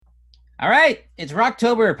All right, it's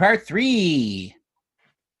Rocktober Part 3.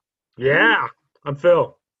 Yeah, I'm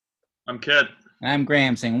Phil. I'm Kit. And I'm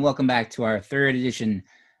Graham saying welcome back to our third edition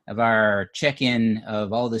of our check-in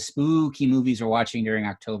of all the spooky movies we're watching during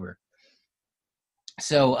October.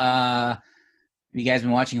 So, have you guys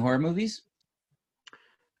been watching horror movies?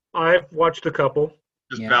 I've watched a couple.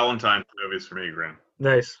 Just Yeah. Valentine movies for me, Graham.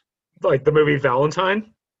 Nice. Like the movie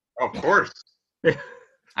Valentine? Of course.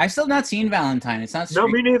 I've still not seen Valentine. It's not No,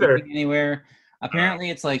 me streaming neither. anywhere. Apparently,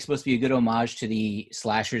 it's like supposed to be a good homage to the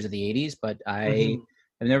slashers of the 80s, but I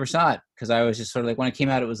have never saw it because I was just sort of like, when it came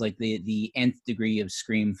out, it was like the nth degree of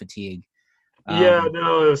scream fatigue. Yeah,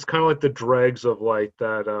 no, it was kind of like the dregs of like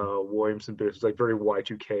that Williamson business, like very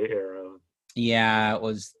Y2K era. Yeah, it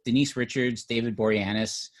was Denise Richards, David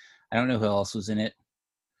Boreanaz. I don't know who else was in it,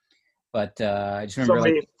 but I just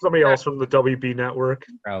remember Somebody else from the WB network.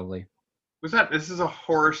 Probably. This is a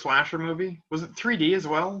horror slasher movie? Was it 3D as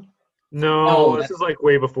well? No, this is like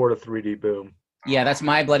way before the 3D boom. Yeah, that's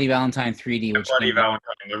My Bloody Valentine 3D. Which Bloody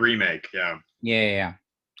Valentine, the remake, yeah. Yeah.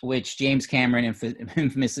 Which James Cameron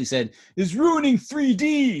infamously said is ruining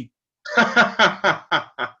 3D.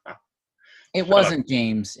 It wasn't,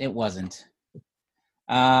 James. It wasn't.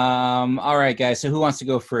 All right, guys. So who wants to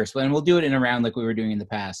go first? And we'll do it in a round like we were doing in the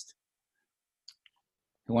past.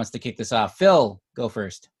 Who wants to kick this off? Phil, go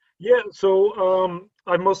first. Yeah, so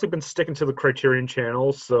I've mostly been sticking to the Criterion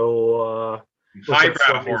channel, so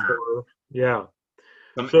highbrow horror. Yeah.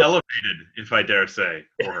 Elevated, if I dare say,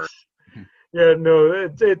 horror. Yeah, no,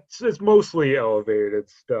 it's mostly elevated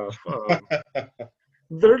stuff.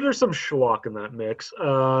 There's some schlock in that mix.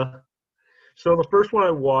 So the first one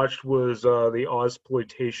I watched was the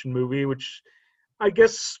Ozploitation movie, which I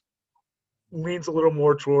guess leans a little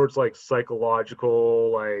more towards like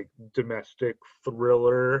psychological, like domestic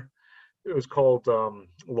thriller. It was called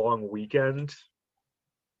Long Weekend.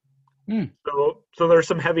 So there's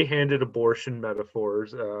some heavy-handed abortion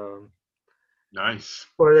metaphors. Nice.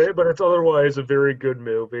 But it's otherwise a very good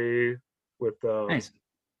movie with nice.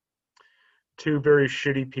 Two very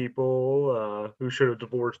shitty people who should have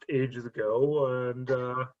divorced ages ago, and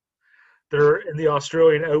they're in the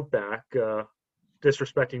Australian outback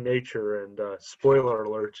disrespecting nature, and spoiler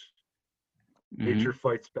alert, nature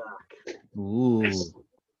fights back. Ooh. Nice.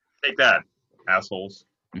 Take that, assholes.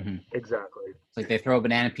 Mm-hmm. Exactly. It's like they throw a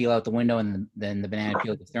banana peel out the window and then the banana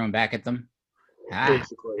peel gets thrown back at them.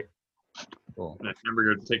 Basically. Cool. I'm never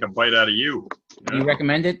going to take a bite out of you. Do you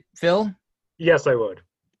recommend it, Phil? Yes, I would.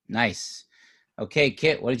 Nice. Okay,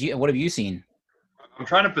 Kit, what have you seen? I'm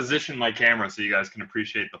trying to position my camera so you guys can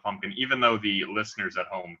appreciate the pumpkin, even though the listeners at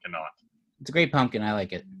home cannot. It's a great pumpkin. I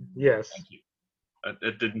like it. Yes. Thank you.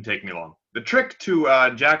 It didn't take me long. The trick to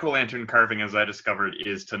jack-o'-lantern carving, as I discovered,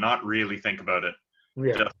 is to not really think about it.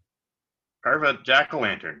 Yeah. Just carve a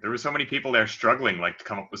jack-o'-lantern. There were so many people there struggling, like, to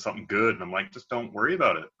come up with something good, and I'm like, just don't worry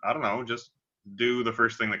about it. I don't know, just do the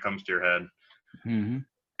first thing that comes to your head.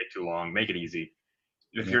 Take too long. Make it easy.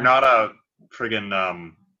 If you're not a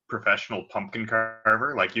friggin' professional pumpkin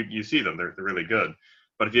carver, like you see them, they're really good.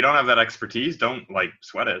 But if you don't have that expertise, don't like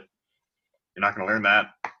sweat it. You're not going to learn that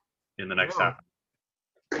in the next half.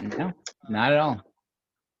 No, not at all.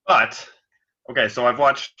 But okay, so I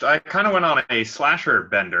kind of went on a slasher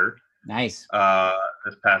bender. Nice.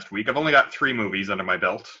 This past week, I've only got 3 movies under my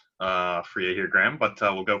belt for you here, Graham. But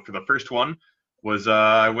we'll go for the first one.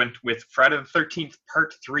 I went with Friday the 13th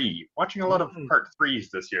Part 3. Watching a lot of Part 3s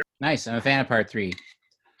this year. Nice. I'm a fan of Part 3.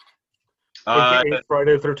 Friday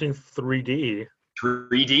the 13th 3D.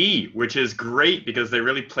 3D, which is great because they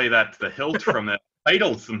really play that to the hilt from the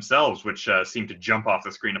titles themselves, which seem to jump off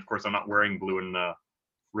the screen. Of course, I'm not wearing blue and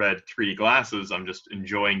red 3D glasses. I'm just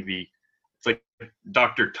enjoying it's like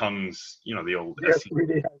Dr. Tongue's, the old... Yes,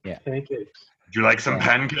 3D pancakes. Would you like some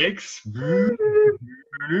pancakes?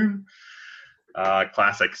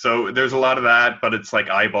 Classic. So there's a lot of that, but it's like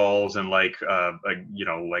eyeballs and like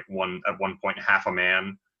one at one point half a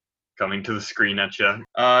man coming to the screen at you.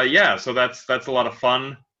 So that's a lot of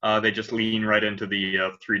fun. They just lean right into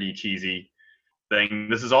the 3D cheesy thing.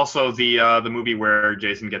 This is also the movie where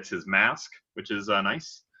Jason gets his mask, which is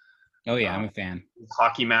nice. Oh yeah, I'm a fan.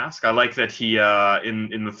 Hockey mask. I like that he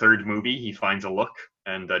in the third movie he finds a look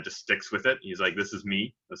and just sticks with it. He's like, "This is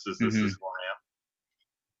me. This is who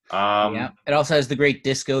I am." Yeah. It also has the great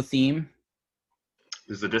disco theme.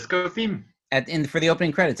 Is the disco theme? For the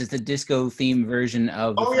opening credits, it's the disco theme version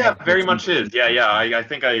of. Oh yeah, very much is. Yeah. I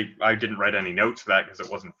think I didn't write any notes for that because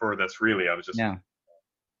it wasn't for this really. I was just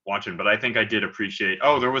watching, but I think I did appreciate.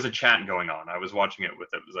 Oh, there was a chat going on. I was watching it with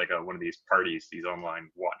it. It was like one of these parties, these online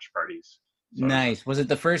watch parties. So, nice. Was it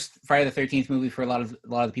the first Friday the 13th movie for a lot of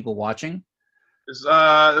the people watching?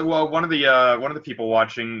 Well, one of the people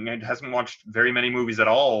watching hasn't watched very many movies at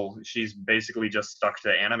all. She's basically just stuck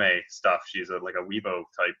to anime stuff. She's like a weebo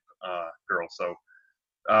type girl, so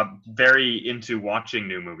very into watching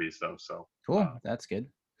new movies though. So cool, that's good.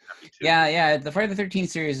 Yeah. The Friday the 13th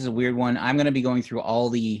series is a weird one. I'm going to be going through all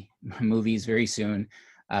the movies very soon,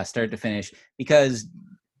 start to finish, because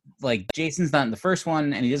like Jason's not in the first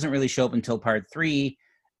one, and he doesn't really show up until part 3,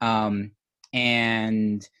 and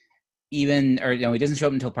he doesn't show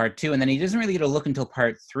up until part 2, and then he doesn't really get a look until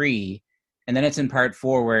part 3, and then it's in part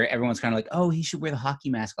 4 where everyone's kind of like, oh, he should wear the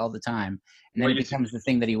hockey mask all the time, and then it becomes the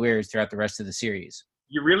thing that he wears throughout the rest of the series.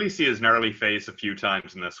 You really see his gnarly face a few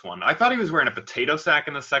times in this one. I thought he was wearing a potato sack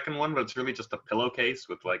in the second one, but it's really just a pillowcase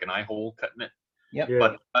with like an eye hole cut in it. Yep. Yeah.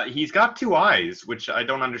 But he's got 2 eyes, which I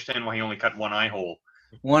don't understand why he only cut 1 eye hole.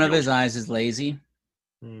 One of his eyes is lazy.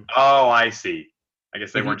 Oh, I see. I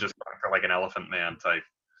guess they weren't just going for like an Elephant Man type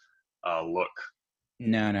look.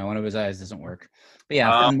 No, one of his eyes doesn't work. But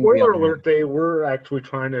yeah, spoiler alert, they were actually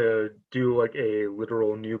trying to do like a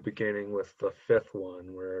literal new beginning with the 5th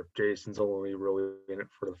one, where Jason's only really in it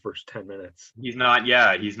for the first 10 minutes. He's not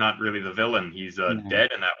really the villain. He's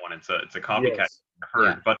dead in that one. It's a copycat. Yes.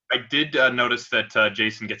 Yeah. But I did notice that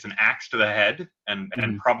Jason gets an axe to the head and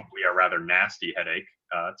probably a rather nasty headache.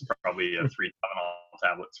 It's probably 3 Tylenol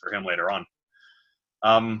tablets for him later on.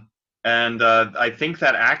 And I think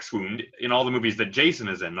that axe wound in all the movies that Jason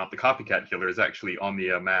is in, not the copycat killer, is actually on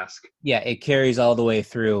the mask. Yeah, it carries all the way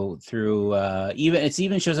through.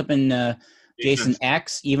 Even shows up in Jason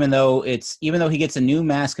X, even though he gets a new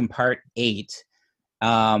mask in part 8,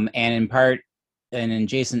 and in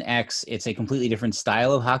Jason X, it's a completely different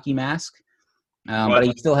style of hockey mask, but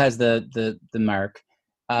he still has the mark.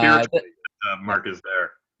 The mark is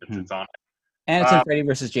there. It's on it. And it's in Freddy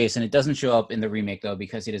vs. Jason. It doesn't show up in the remake, though,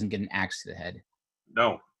 because he doesn't get an axe to the head.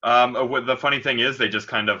 No. The funny thing is they just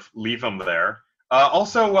kind of leave him there.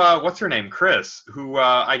 Also, what's her name? Chris, who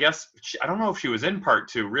I guess, I don't know if she was in part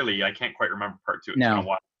 2, really. I can't quite remember part 2. It's been a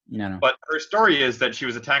while. No. But her story is that she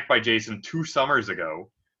was attacked by Jason 2 summers ago.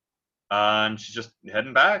 And she's just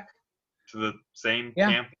heading back to the same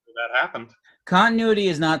camp where that happened. Continuity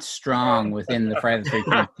is not strong within the Friday the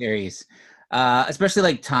 13th series. Especially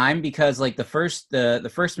like time, because like the first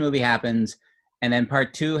movie happens, and then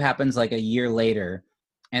part 2 happens like a year later,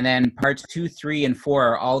 and then parts 2, 3, and 4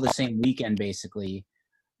 are all the same weekend basically.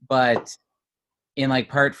 But in like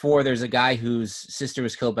part 4, there's a guy whose sister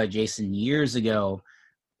was killed by Jason years ago.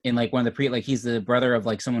 In like one of the he's the brother of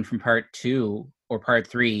like someone from part 2 or part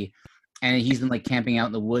 3, and he's been like camping out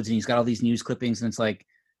in the woods, and he's got all these news clippings, and it's like,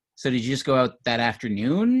 so did you just go out that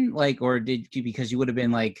afternoon, like, or did you, because you would have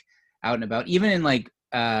been like out and about? Even in like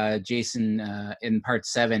Jason in part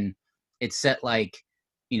 7, it's set like,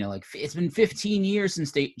 like it's been 15 years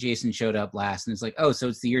since Jason showed up last, and it's like, oh, so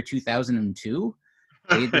it's the year 2002.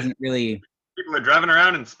 It doesn't really. People are driving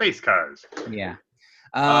around in space cars. Yeah.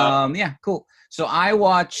 Yeah, cool. So I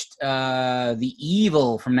watched The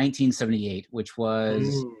Evil from 1978, which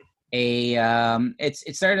was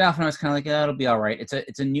it started off and I was kind of like, oh, it'll be all right.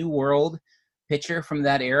 It's a New World picture from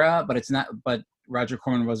that era, but it's not. But Roger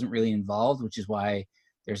Corman wasn't really involved, which is why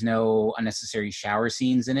there's no unnecessary shower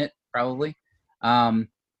scenes in it, probably. But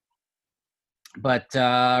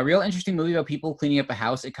real interesting movie about people cleaning up a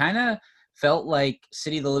house. It kind of felt like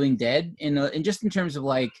City of the Living Dead in just in terms of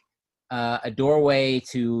like a doorway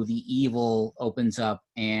to the evil opens up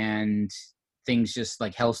and things just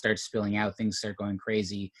like hell starts spilling out. Things start going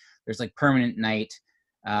crazy. There's like permanent night,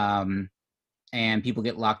 and people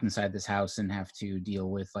get locked inside this house and have to deal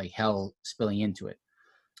with like hell spilling into it.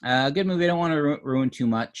 Good movie. I don't want to ruin too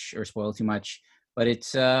much or spoil too much, but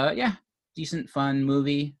it's decent, fun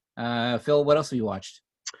movie. Phil, what else have you watched?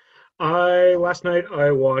 Last night I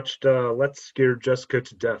watched Let's Scare Jessica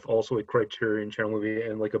to Death, also a Criterion Channel movie,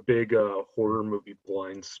 and like a big horror movie,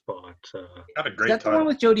 Blind Spot. Had a great Is that time. the one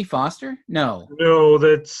with Jodie Foster? No,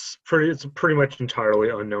 it's pretty much entirely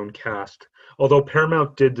unknown cast. Although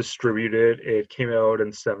Paramount did distribute it, it came out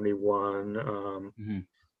in '71.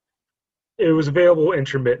 It was available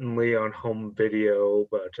intermittently on home video,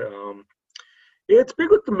 but it's big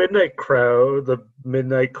with the midnight crowd, the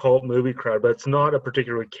midnight cult movie crowd, but it's not a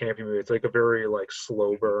particularly campy movie. It's like a very like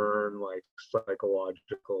slow burn, like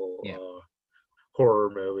psychological horror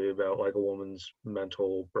movie about like a woman's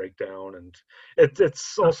mental breakdown, and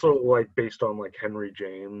it's also like based on like Henry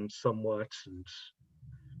James somewhat, and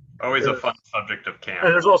always a fun subject of camp.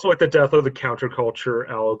 And there's also like the death of the counterculture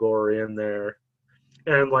allegory in there,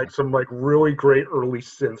 and like some like really great early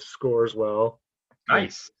synth score as well.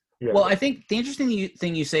 Nice. Yeah. Well, I think the interesting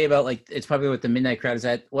thing you say about like it's probably with the midnight crowd is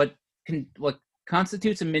that what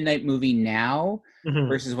constitutes a midnight movie now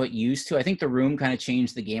versus what used to. I think The Room kind of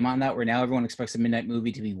changed the game on that, where now everyone expects a midnight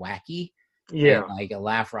movie to be wacky and like a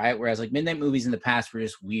laugh riot, whereas like midnight movies in the past were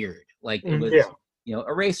just weird. Like it was, you know,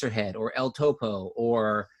 Eraserhead or El Topo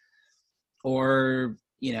or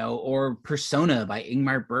you know, or Persona by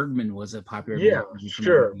Ingmar Bergman was a popular movie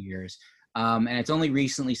for many years. And it's only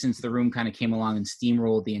recently, since The Room kind of came along and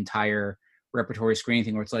steamrolled the entire repertory screening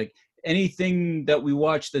thing, where it's like anything that we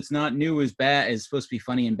watch that's not new is bad, is supposed to be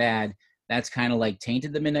funny and bad. That's kind of like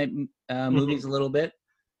tainted the midnight movies a little bit.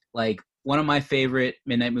 Like one of my favorite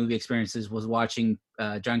midnight movie experiences was watching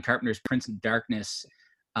John Carpenter's Prince of Darkness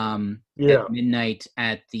at midnight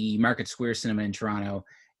at the Market Square Cinema in Toronto.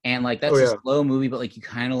 And like that's a slow movie, but like you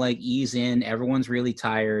kind of like ease in. Everyone's really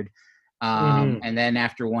tired. And then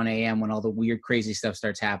after 1 a.m. when all the weird, crazy stuff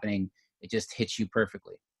starts happening, it just hits you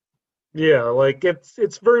perfectly. Yeah, like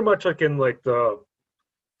it's very much like in like the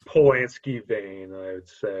Polanski vein, I would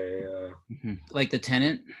say. Like The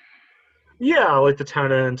Tenant? Yeah, like The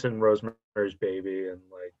Tenant and Rosemary's Baby, and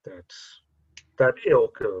like that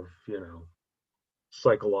ilk of, you know,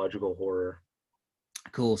 psychological horror.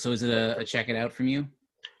 Cool. So is it a check it out from you?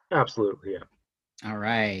 Absolutely, yeah. All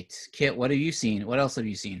right. Kit, what have you seen? What else have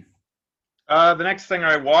you seen? The next thing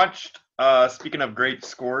I watched, speaking of great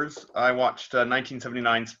scores, I watched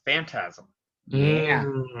 1979's Phantasm. Yeah.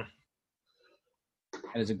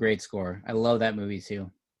 That is a great score. I love that movie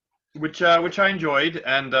too. Which I enjoyed,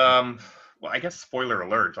 and well, I guess spoiler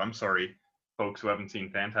alert. I'm sorry, folks who haven't seen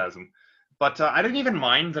Phantasm, but I didn't even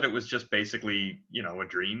mind that it was just basically, you know, a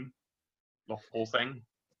dream, the whole thing.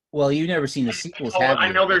 Well, you've never seen the sequels, have you?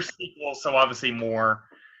 I know there's sequels, so obviously more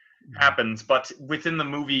happens, but within the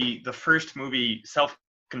movie, the first movie,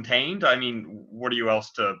 self-contained, I mean, what are you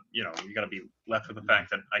else to, you know, you got to be left with the fact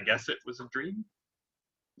that I guess it was a dream.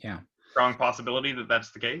 Yeah. Strong possibility that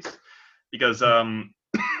that's the case, because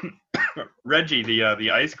Reggie,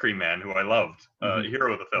 the ice cream man, who I loved,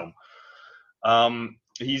 hero of the film,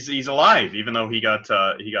 he's alive, even though he got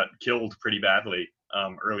killed pretty badly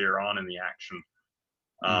earlier on in the action.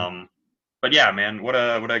 But yeah, man, what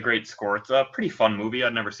a great score. It's a pretty fun movie.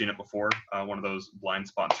 I'd never seen it before. One of those blind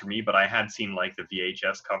spots for me, but I had seen like the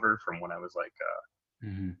VHS cover from when I was like,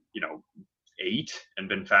 you know, 8, and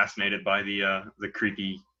been fascinated by the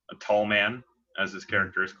creepy tall man, as his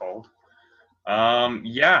character is called.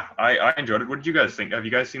 Yeah, I enjoyed it. What did you guys think? Have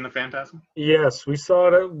you guys seen the Phantasm? Yes, we saw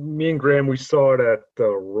it. Me and Graham, we saw it at the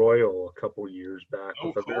Royal a couple years back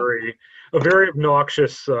with a very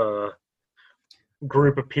obnoxious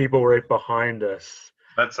group of people right behind us.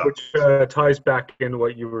 That's which ties back into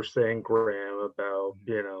what you were saying, Graham, about,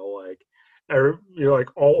 you know, like like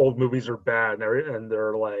all old movies are bad, and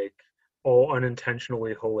they're like all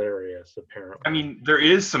unintentionally hilarious, apparently. I mean, there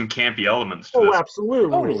is some campy elements to this. Oh,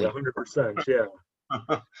 absolutely. Totally. 100%, yeah.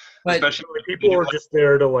 But especially like, people are just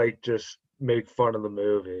there to like just make fun of the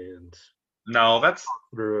movie and that's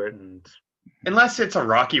through it, and unless it's a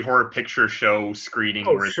Rocky Horror Picture Show screening.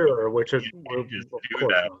 Oh, sure, which is just do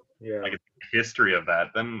that. Yeah, like a history of that.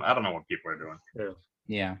 Then I don't know what people are doing.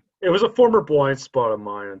 Yeah. It was a former blind spot of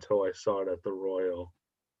mine until I saw it at the Royal.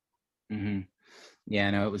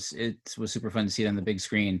 Yeah, no, it was super fun to see it on the big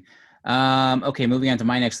screen. Okay, moving on to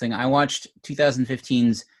my next thing. I watched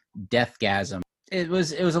 2015's Deathgasm. It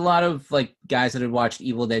was a lot of like guys that had watched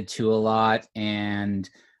Evil Dead 2 a lot, and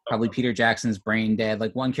probably Peter Jackson's Brain Dead.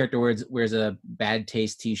 Like one character wears a Bad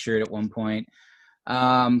Taste t-shirt at one point.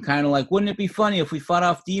 Kind of like, wouldn't it be funny if we fought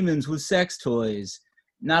off demons with sex toys?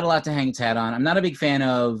 Not a lot to hang its hat on. I'm not a big fan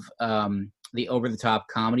of the over-the-top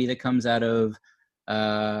comedy that comes out of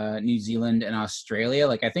New Zealand and Australia.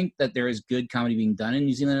 Like, I think that there is good comedy being done in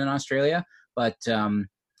New Zealand and Australia, but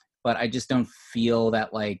I just don't feel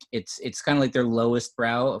that like it's kind of like their lowest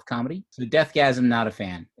brow of comedy. So Deathgasm, not a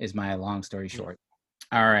fan, is my long story short.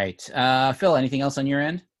 All right. Phil, anything else on your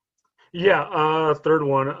end? Yeah, third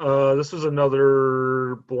one. This was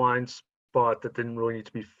another blind spot that didn't really need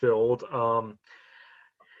to be filled.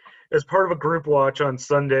 As part of a group watch on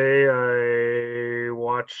Sunday, I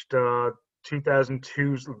watched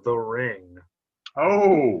 2002's The Ring.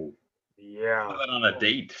 Oh. Yeah. Put that on a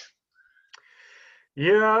date.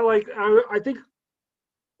 Yeah, like I think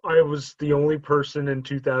I was the only person in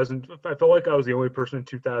 2000. I felt like I was the only person in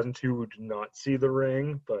 2002 who did not see The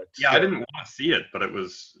Ring, but yeah, I didn't want to see it, but it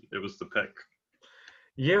was the pick.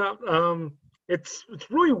 Yeah, it's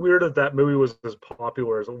really weird that movie was as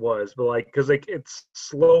popular as it was, but like because like it's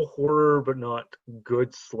slow horror, but not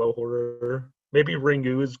good slow horror. Maybe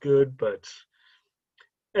Ringu is good, but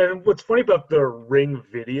and what's funny about the Ring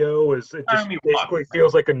video is it just basically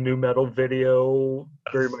feels like a new metal video,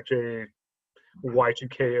 very much a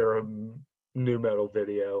Y2K era nu metal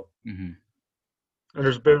video. Mm-hmm. And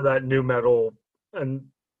there's a bit of that nu metal, and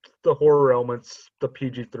the horror elements, the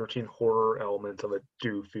PG-13 horror elements of it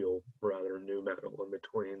do feel rather nu metal in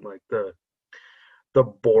between, like the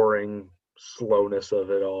boring slowness of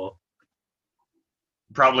it all.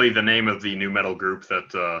 Probably the name of the nu metal group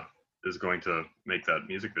that is going to make that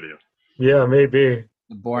music video. Yeah, maybe.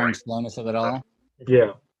 The boring slowness of it all.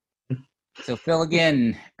 Yeah. So Phil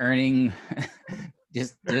again earning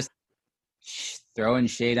just throwing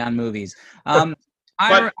shade on movies.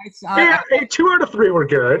 Hey, 2 out of 3 were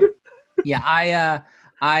good. Yeah,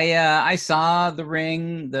 I saw The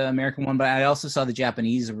Ring, the American one, but I also saw the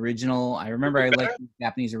Japanese original. I remember I liked the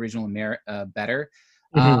Japanese original better.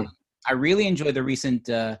 Mm-hmm. I really enjoyed the recent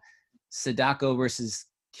Sadako versus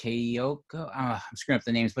Kyoko. I'm screwing up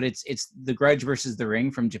the names, but it's The Grudge versus The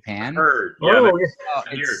Ring from Japan. Heard. Yeah,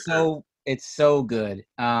 It's so good.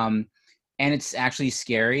 And it's actually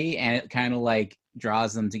scary, and it kind of like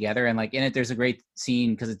draws them together. And like in it, there's a great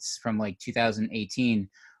scene because it's from like 2018,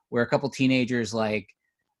 where a couple teenagers like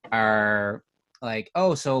are like,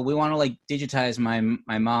 oh, so we want to like digitize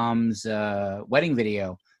my mom's wedding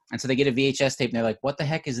video, and so they get a VHS tape, and they're like, what the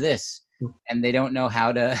heck is this? And they don't know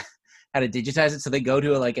how to digitize it, so they go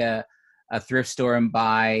to a thrift store and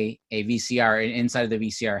buy a VCR, and inside of the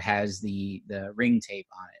VCR has the Ring tape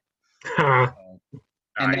on it.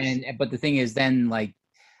 And then, but the thing is, then like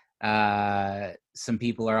some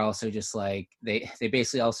people are also just like they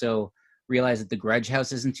basically also realize that the Grudge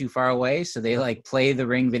house isn't too far away, so they like play the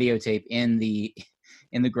Ring videotape in the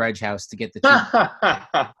Grudge house to get the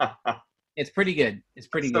two. It's pretty good. It's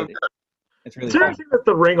pretty good. It's really fun. Interesting that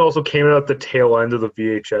the Ring also came out at the tail end of the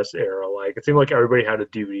VHS era. Like it seemed like everybody had a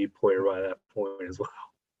DVD player by that point as well.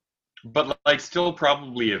 But like still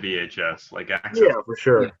probably a VHS, like access. Yeah, for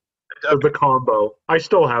sure. Yeah. The combo. I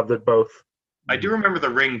still have them both. I do remember The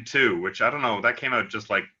Ring 2, which I don't know, that came out just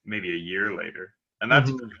like maybe a year later. And that's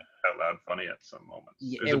out loud funny at some moments.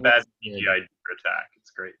 Yeah, There's a bad CGI attack.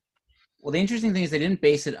 It's great. Well, the interesting thing is they didn't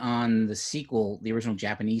base it on the sequel, the original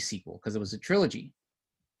Japanese sequel, because it was a trilogy.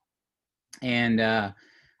 And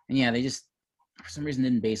yeah, they just for some reason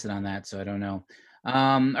didn't base it on that, so I don't know.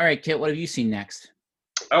 All right, Kit, what have you seen next?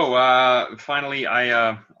 Oh, finally,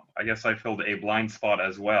 I guess I filled a blind spot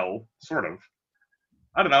as well, sort of.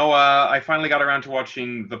 I don't know. I finally got around to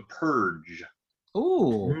watching The Purge.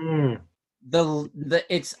 Ooh.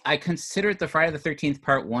 I consider it the Friday the 13th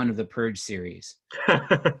Part 1 of the Purge series.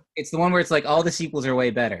 It's the one where it's like all the sequels are way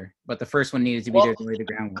better, but the first one needed to be there to lay the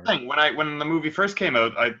groundwork. When the movie first came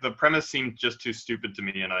out, the premise seemed just too stupid to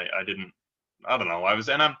me, and I don't know.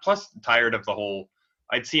 I'm plus tired of the whole.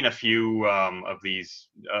 I'd seen a few of these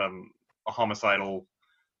homicidal,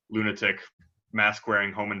 lunatic,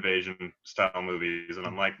 mask-wearing home invasion style movies, and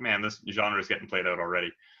I'm like, man, this genre is getting played out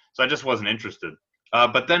already. So I just wasn't interested.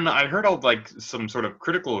 But then I heard some sort of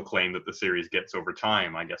critical acclaim that the series gets over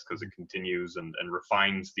time, I guess, because it continues and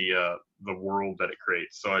refines the world that it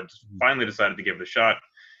creates. So I just finally decided to give it a shot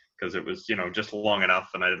because it was, just long enough,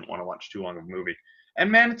 and I didn't want to watch too long of a movie.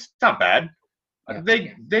 And man, it's not bad.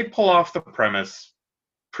 Yeah. They pull off the premise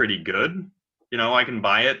pretty good. I can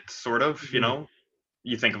buy it, sort of.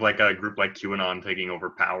 You think of like a group like QAnon taking over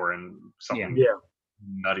power, and something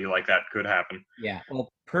nutty like that could happen. Yeah.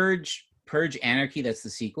 Well, Purge Anarchy, that's the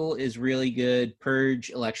sequel, is really good. Purge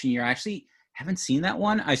Election Year, I actually haven't seen that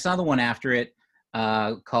one. I saw the one after it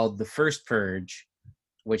called The First Purge,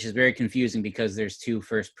 which is very confusing because there's 2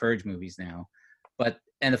 First Purge movies now.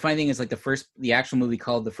 And the funny thing is, like the actual movie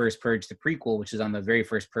called The First Purge, the prequel, which is on the very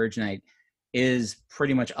first Purge night, is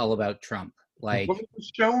pretty much all about Trump. Like, what's the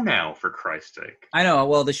show now, for Christ's sake? I know.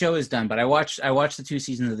 Well, the show is done, but I watched the 2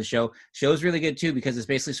 seasons of the show. Show's really good too because it's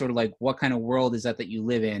basically sort of like, what kind of world is that you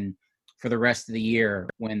live in for the rest of the year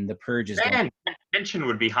when the Purge is going? Tension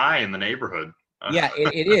would be high in the neighborhood. Yeah,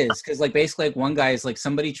 it is, because like basically like one guy is like,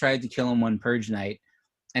 somebody tried to kill him one Purge night,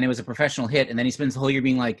 and it was a professional hit, and then he spends the whole year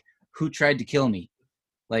being like, who tried to kill me?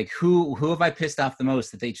 Like who have I pissed off the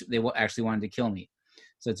most that they actually wanted to kill me?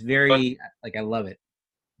 So it's very I love it.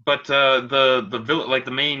 But the villain, like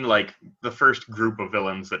the main, like the first group of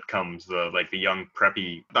villains that comes, the young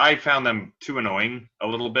preppy, I found them too annoying a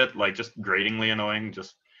little bit, like just gratingly annoying,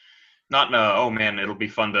 just not in a, oh man, it'll be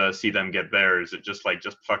fun to see them get theirs. It just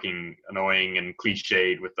fucking annoying and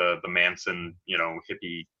cliched with the Manson,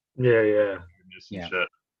 hippie. Yeah. Shit.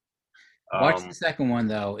 Watch the second one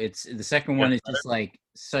though. The second one is just like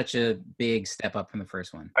such a big step up from the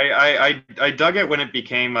first one. I dug it when it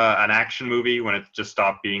became an action movie, when it just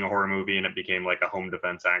stopped being a horror movie and it became like a home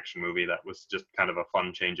defense action movie. That was just kind of a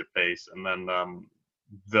fun change of pace. And then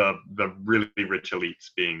the really rich elites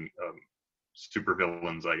being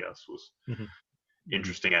supervillains, I guess, was Mhm.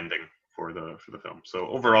 interesting ending for the film. So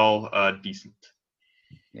overall, decent.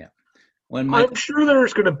 Yeah. When I'm sure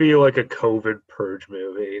there's going to be like a COVID purge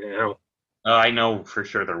movie now. I know for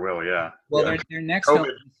sure there will. Yeah. well, Yeah. their next COVID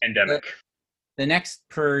film, pandemic. the next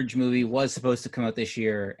Purge movie was supposed to come out this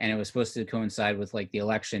year, and it was supposed to coincide with like the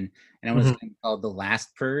election, and it was Mhm. going to be called The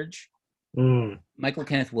Last Purge. Mm. Michael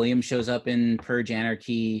Kenneth Williams shows up in Purge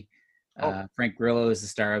Anarchy. Frank Grillo is the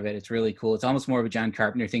star of it. It's really cool. It's almost more of a John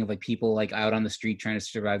Carpenter thing of like people like out on the street trying to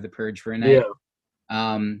survive the Purge for a night.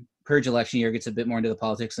 Yeah. Purge election year gets a bit more into the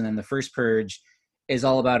politics, and then the first Purge is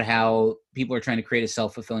all about how people are trying to create a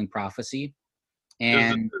self-fulfilling prophecy.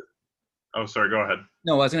 And oh, sorry, go ahead.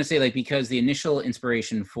 no, I was going to say like because the initial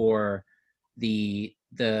inspiration for the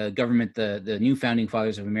government, the new founding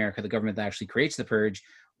fathers of America, the government that actually creates the Purge,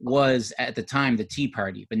 was at the time the Tea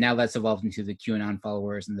Party, but now that's evolved into the QAnon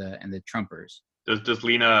followers and the Trumpers. Does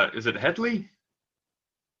Lena? Is it Headley?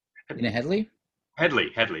 Lena Headley?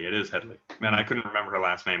 Headley. It is Headley. Man, I couldn't remember her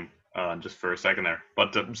last name just for a second there.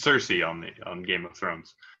 But Cersei on Game of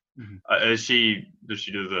Thrones. Mm-hmm. Does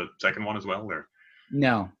she do the second one as well, or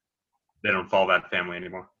no? They don't follow that family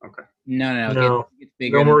anymore. Okay. No. It's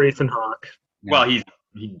bigger. No more Ethan Hawke. No. Well, he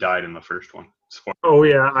died in the first one. Spoiler. Oh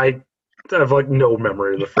yeah, I have like no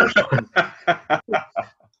memory of the first one.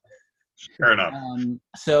 Fair enough.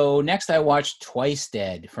 So next I watched Twice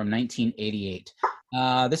Dead from 1988.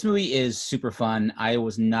 This movie is super fun. I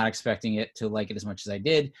was not expecting it to like it as much as I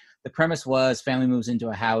did. The premise was family moves into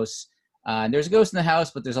a house. There's a ghost in the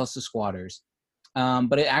house, but there's also squatters.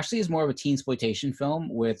 But it actually is more of a teensploitation film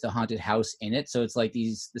with a haunted house in it. So it's like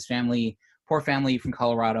this poor family from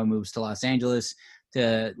Colorado moves to Los Angeles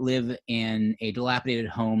to live in a dilapidated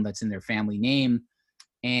home that's in their family name.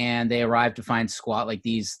 And they arrive to find squat like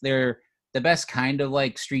these. They're the best kind of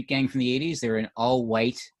like street gang from the 80s. They're an all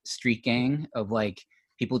white street gang of like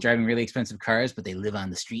people driving really expensive cars, but they live on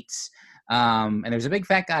the streets. And there's a big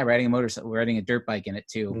fat guy riding a dirt bike in it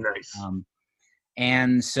too. Nice.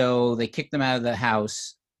 And so they kick them out of the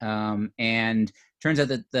house. And turns out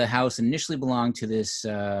that the house initially belonged to this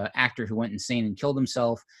actor who went insane and killed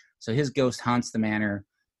himself. So his ghost haunts the manor,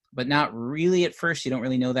 but not really at first. You don't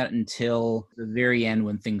really know that until the very end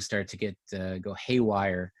when things start to get go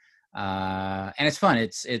haywire. And it's fun.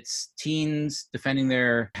 It's teens defending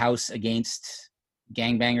their house against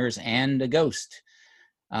gangbangers and a ghost.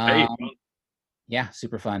 Yeah,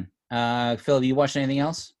 super fun. Phil, have you watched anything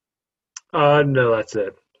else? No, that's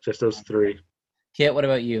it. Just those three. Kit, what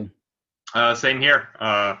about you? Same here.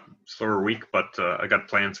 Slower week, but I got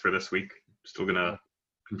plans for this week. Still gonna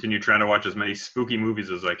continue trying to watch as many spooky movies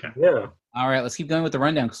as I can. Yeah. All right, let's keep going with the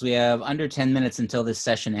rundown because we have under 10 minutes until this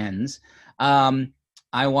session ends.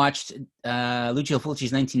 I watched Lucio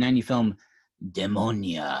Fulci's 1990 film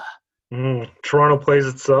Demonia. Toronto plays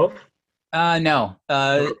itself? No.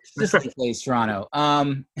 Sicily plays Toronto.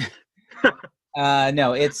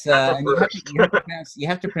 No, it's you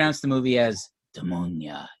have to pronounce the movie as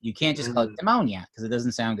Demonia. You can't just call it Demonia because it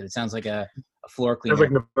doesn't sound good. It sounds like a floor cleaner.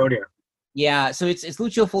 Sounds like pneumonia. Yeah, so it's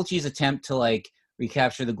Lucio Fulci's attempt to like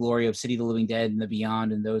recapture the glory of City of the Living Dead and The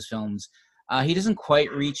Beyond and those films. He doesn't quite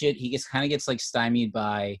reach it. He kind of gets like stymied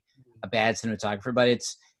by a bad cinematographer, but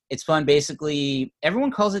it's fun. Basically,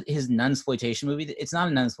 everyone calls it his nunsploitation movie. It's not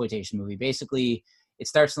a nunsploitation movie. Basically, it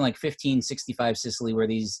starts in like 1565 Sicily, where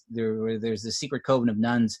there's this secret coven of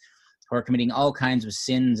nuns who are committing all kinds of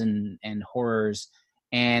sins and horrors,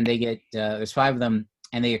 and they get there's 5 of them,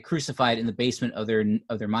 and they get crucified in the basement of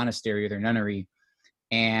their monastery or their nunnery,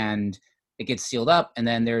 and it gets sealed up. And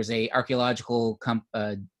then there's a archaeological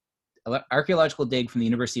dig from the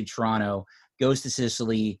University of Toronto goes to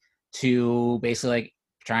Sicily to basically like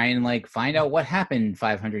try and like find out what happened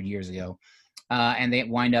 500 years ago. And they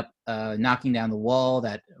wind up knocking down the wall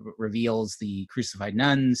that reveals the crucified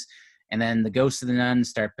nuns, and then the ghosts of the nuns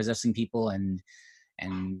start possessing people, and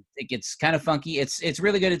it gets kind of funky. It's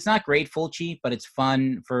really good. It's not great Fulci, but it's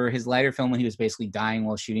fun for his lighter film when he was basically dying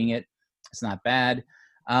while shooting it. It's not bad.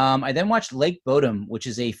 I then watched Lake Bodom, which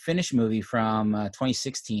is a Finnish movie from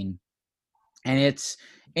 2016, and it's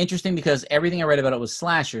interesting because everything I read about it was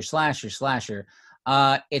slasher. It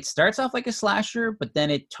starts off like a slasher, but then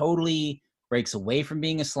it totally breaks away from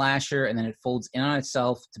being a slasher, and then it folds in on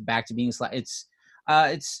itself back to being a slasher.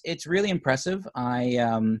 It's really impressive.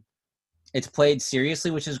 It's played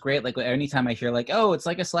seriously, which is great. Like anytime I hear like, oh, it's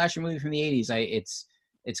like a slasher movie from the 80s,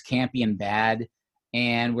 it's campy and bad.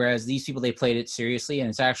 And whereas these people, they played it seriously, and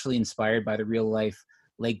it's actually inspired by the real life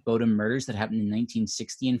Lake Bodom murders that happened in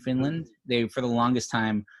 1960 in Finland. They, for the longest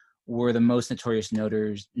time, were the most notorious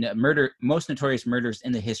murders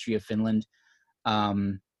in the history of Finland.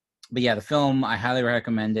 But yeah, the film, I highly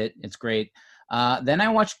recommend it. It's great. Then I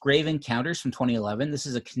watched Grave Encounters from 2011. This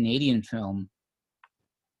is a Canadian film.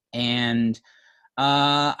 And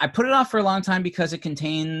I put it off for a long time because it's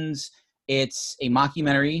a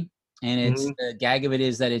mockumentary. And the gag of it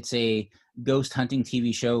is that it's a ghost hunting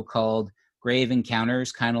TV show called Grave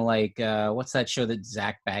Encounters, kind of like, what's that show that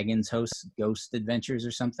Zach Baggins hosts, Ghost Adventures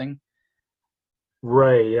or something?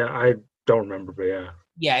 Right, yeah, I don't remember, but yeah.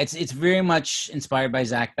 Yeah, it's very much inspired by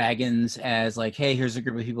Zach Baggins as like, hey, here's a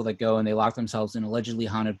group of people that go and they lock themselves in allegedly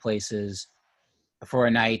haunted places for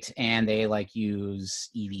a night, and they like use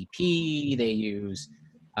EVP,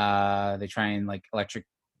 they try and like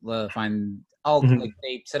find all like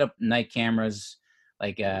they set up night cameras,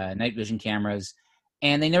 like night vision cameras,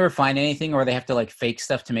 and they never find anything, or they have to like fake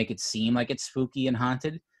stuff to make it seem like it's spooky and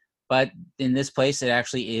haunted. But in this place, it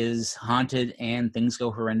actually is haunted, and things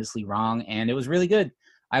go horrendously wrong. And it was really good.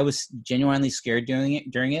 I was genuinely scared during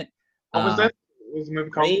it. What was that? What was the movie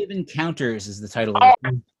called? Grave Encounters is the title. Oh,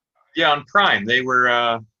 yeah, on Prime. They were.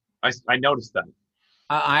 I noticed that.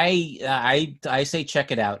 I say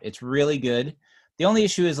check it out. It's really good. The only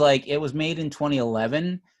issue is like it was made in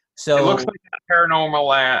 2011, so it looks like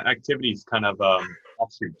Paranormal Activities kind of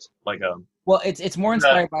offshoots. Like well, it's more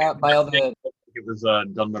inspired by all the. It was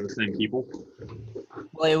done by the same people.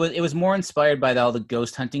 Well, it was more inspired by all the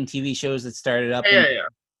ghost hunting TV shows that started up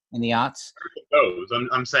in the aughts.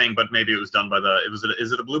 I'm saying, but maybe it was done by is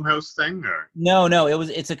it a Blumhouse thing or? No,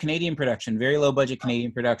 it's a Canadian production, very low budget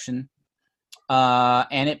Canadian production.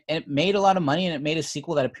 And it made a lot of money, and it made a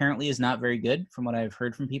sequel that apparently is not very good from what I've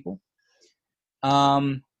heard from people.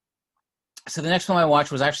 So the next one I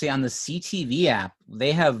watched was actually on the CTV app.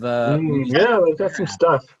 They have they've got some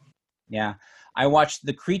stuff. Yeah. I watched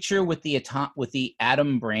The Creature with the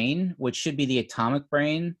Atom Brain, which should be the atomic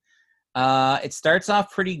brain. It starts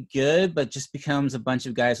off pretty good, but just becomes a bunch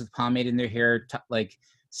of guys with pomade in their hair, like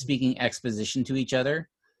speaking exposition to each other.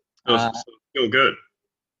 Feel good.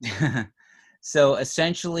 So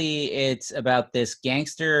essentially, it's about this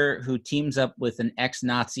gangster who teams up with an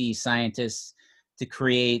ex-Nazi scientist to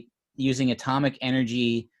create, using atomic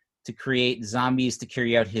energy, to create zombies to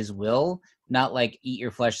carry out his will. Not like eat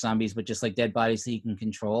your flesh zombies, but just like dead bodies that he can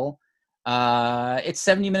control. It's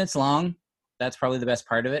 70 minutes long. That's probably the best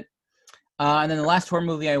part of it. And then the last horror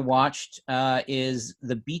movie I watched is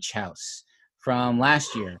The Beach House from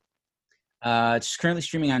last year. It's currently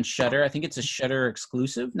streaming on Shudder. I think it's a Shudder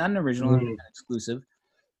exclusive, not an original, an exclusive.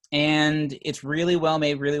 And it's really well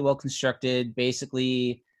made, really well constructed.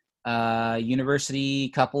 Basically, university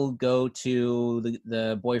couple go to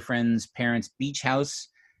the boyfriend's parents' beach house.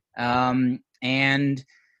 And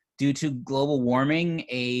due to global warming,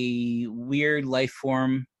 a weird life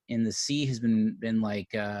form in the sea has been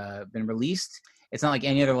released. It's not like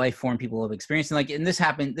any other life form people have experienced. And like, and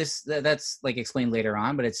that's like explained later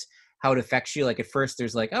on, but it's how it affects you. Like at first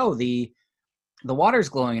there's like, oh, the water's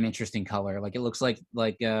glowing an interesting color. Like it looks like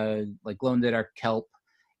glow in the dark kelp.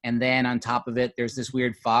 And then on top of it, there's this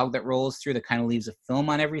weird fog that rolls through that kind of leaves a film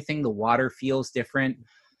on everything. The water feels different.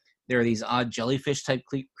 There are these odd jellyfish type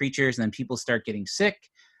creatures, and then people start getting sick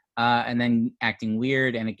and then acting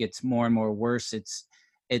weird, and it gets more and more worse. It's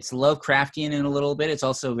Lovecraftian in a little bit. It's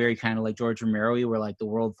also very kind of like George Romero, where like the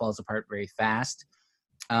world falls apart very fast.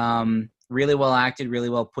 Really well acted, really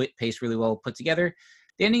well paced, really well put together.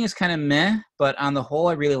 The ending is kind of meh, but on the whole,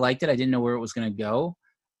 I really liked it. I didn't know where it was going to go.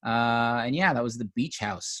 And yeah, that was The Beach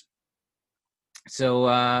House. So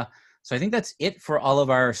I think that's it for all of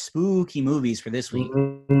our spooky movies for this week.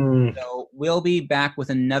 So we'll be back with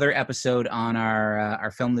another episode on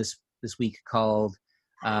our film this week called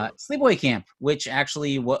Sleepaway Camp, which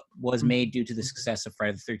actually was made due to the success of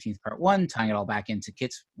Friday the 13th Part 1, tying it all back into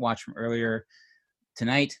Kit's watch from earlier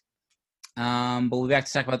tonight. But we'll be back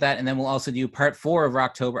to talk about that, and then we'll also do Part 4 of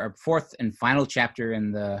Rocktober, our fourth and final chapter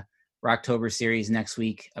in the Rocktober series next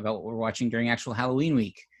week about what we're watching during actual Halloween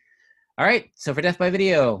week. All right, so for Death by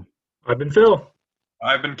Video, I've been Phil.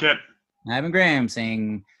 I've been Kit. I've been Graham,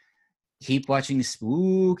 saying keep watching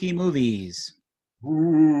spooky movies.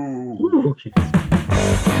 Ooh. Ooh.